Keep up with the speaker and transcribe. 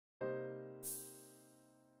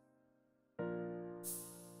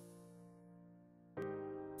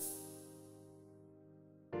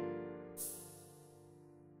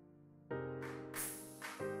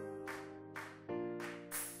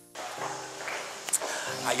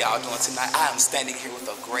How y'all doing tonight? I am standing here with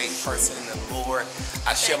a great person in the Lord.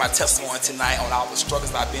 I share my testimony tonight on all the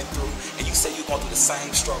struggles I've been through. And you say you're going through the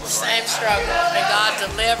same struggles, right? Same struggle. And God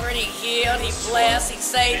delivered, He healed, He blessed, He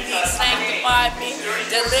saved me, He sanctified me,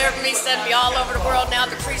 delivered me, sent me all over the world now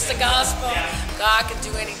to preach the gospel. God can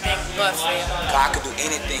do anything but fail. God can do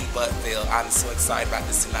anything but fail. I'm so excited about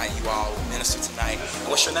this tonight. You all minister tonight.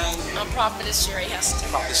 What's your name? I'm Prophetess Sherry Hester.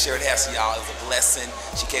 Prophetess Sherry Hester, y'all. It was a blessing.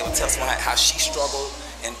 She gave a testimony how she struggled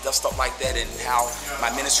and stuff like that, and how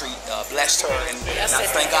my ministry blessed her. And I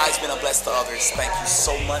thank God it's been a blessing to others. Thank you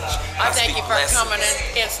so much. I thank you for coming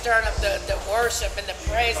and stirring up the worship and the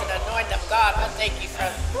praise and the anointing of God. I thank you for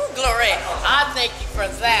glory. I thank you for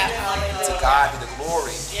that. To God be the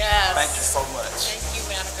glory. Yes. Thank you so much. Thank you,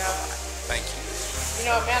 man of God. Thank you.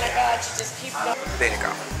 You know, man of God, you just keep going. There you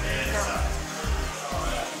go.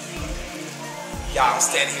 Y'all, I'm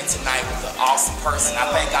standing here tonight with an awesome person. I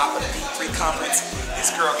thank God for the P3 conference.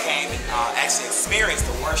 This girl came and actually experienced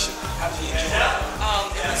the worship. How did you enjoy it?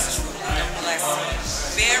 Oh, it was truly a blessing.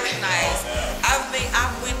 Very nice. I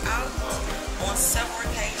went out on several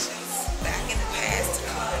occasions back in the past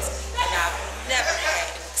times, and I've never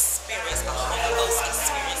had an experience, a Holy Ghost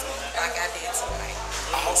experience like I did tonight.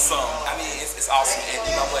 Awesome. I mean, it's awesome. And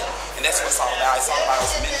you know what? And that's what it's all about. It's all about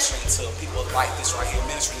us ministering to people like this right here,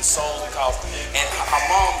 ministering to souls. Because, and her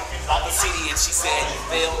mom on the CD, and she said, you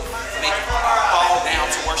failed to make it fall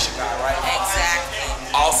down to worship God, right? Exactly.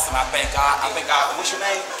 Awesome. I thank God. I thank God. What's your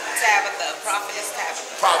name? Tabitha, Prophetess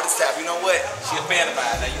Tabitha. Prophetess Tabitha. You know what? She's a fan of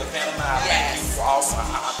mine. Now you're a fan of mine. Yes. Thank you for awesome.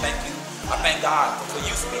 I thank you. I thank God for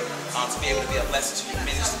using me to be able to be a blessing to your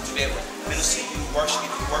ministry, to be able to minister to you, worship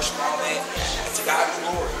all that. And to God be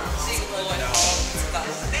the glory.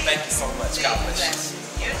 Thank you so much. God bless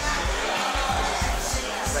you.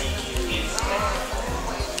 Thank you.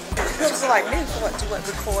 Looks like me for what you want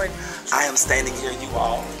to record. I am standing here, you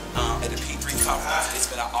all, at the P3 conference. It's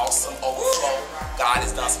been an awesome overflow. God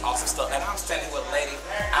has done some awesome stuff. And I'm standing with a lady.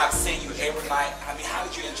 I've seen you every night. I mean, how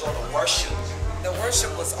did you enjoy the worship? The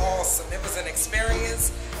worship was awesome. It was an experience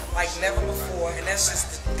like never before, and that's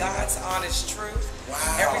just God's honest truth.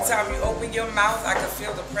 Wow. Every time you open your mouth, I can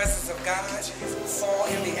feel the presence of God fall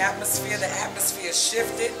in the atmosphere. The atmosphere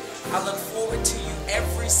shifted. I look forward to you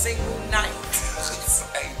every single night.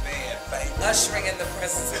 Amen. Thank you. Ushering in the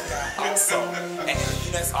presence of God. Awesome. And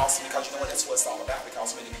you know, it's awesome because you know what, that's what it's all about.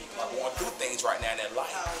 Because many people are going through things right now in their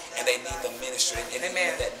life, and they need the ministry, and they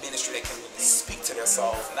need that ministry that can really speak to their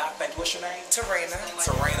souls. And I think, what's your name? Terena.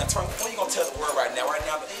 Terena. What are you going to tell the world right now? Right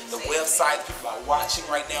now, the website, people are watching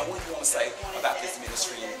right now. What do you want to say about this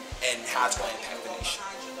ministry and how it's going to impact the nation?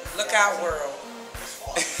 Look out, world.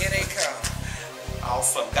 Here they come.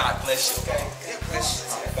 Awesome. God bless you, okay? God bless you.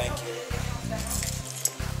 Thank you.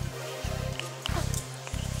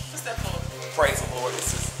 Praise the Lord.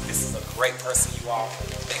 This is a great person, you all,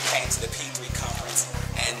 that came to the P3 conference,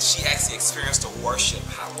 and she actually experienced the worship.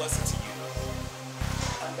 How was it to you?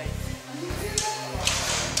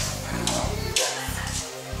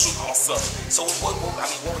 Awesome. So what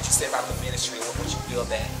would you say about the ministry? What would you feel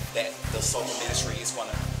that the Soulful ministry is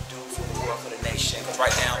going to do for the world, for the nation? Because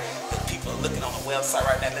right now, the people are looking on the website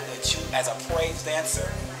right now, looking at you as a praise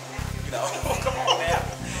dancer. You know, come on now.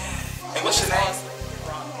 And what's your name?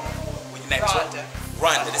 Rhonda.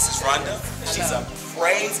 Rhonda. This is Rhonda. She's a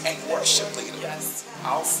praise and worship leader. Yes.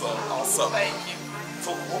 Awesome. Awesome. Thank you.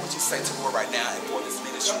 So what would you say to her right now and for this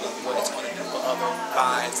ministry, what it's going to do for other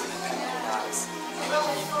lives and impact their lives?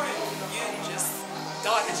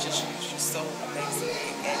 God has just used you so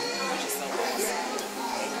amazingly, and you're just so awesome.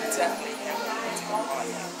 And you definitely have to go on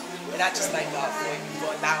you. And I just thank God for you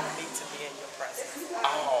for allowing me to be in your presence.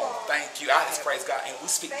 Oh, thank you. I just praise God. And we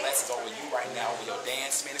speak blessings over you right now, over your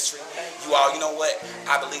dance ministry. You all, you know what?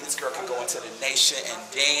 I believe this girl can go into the nation and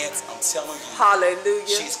dance. I'm telling you. Hallelujah.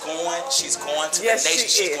 She's going to yes, the nation.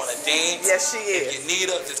 She's going to dance. Yes, she is. If you need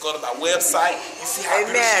her, just go to my website. You see how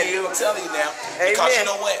good she is. I'm telling you now. Amen. Because you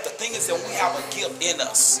know what? The thing is that we have a gift in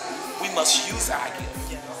us. We must use our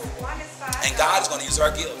gift. And God is going to use our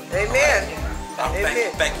gift. Amen.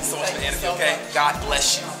 Thank you so much for the interview, okay? God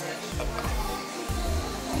bless you.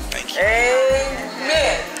 Thank you. Amen.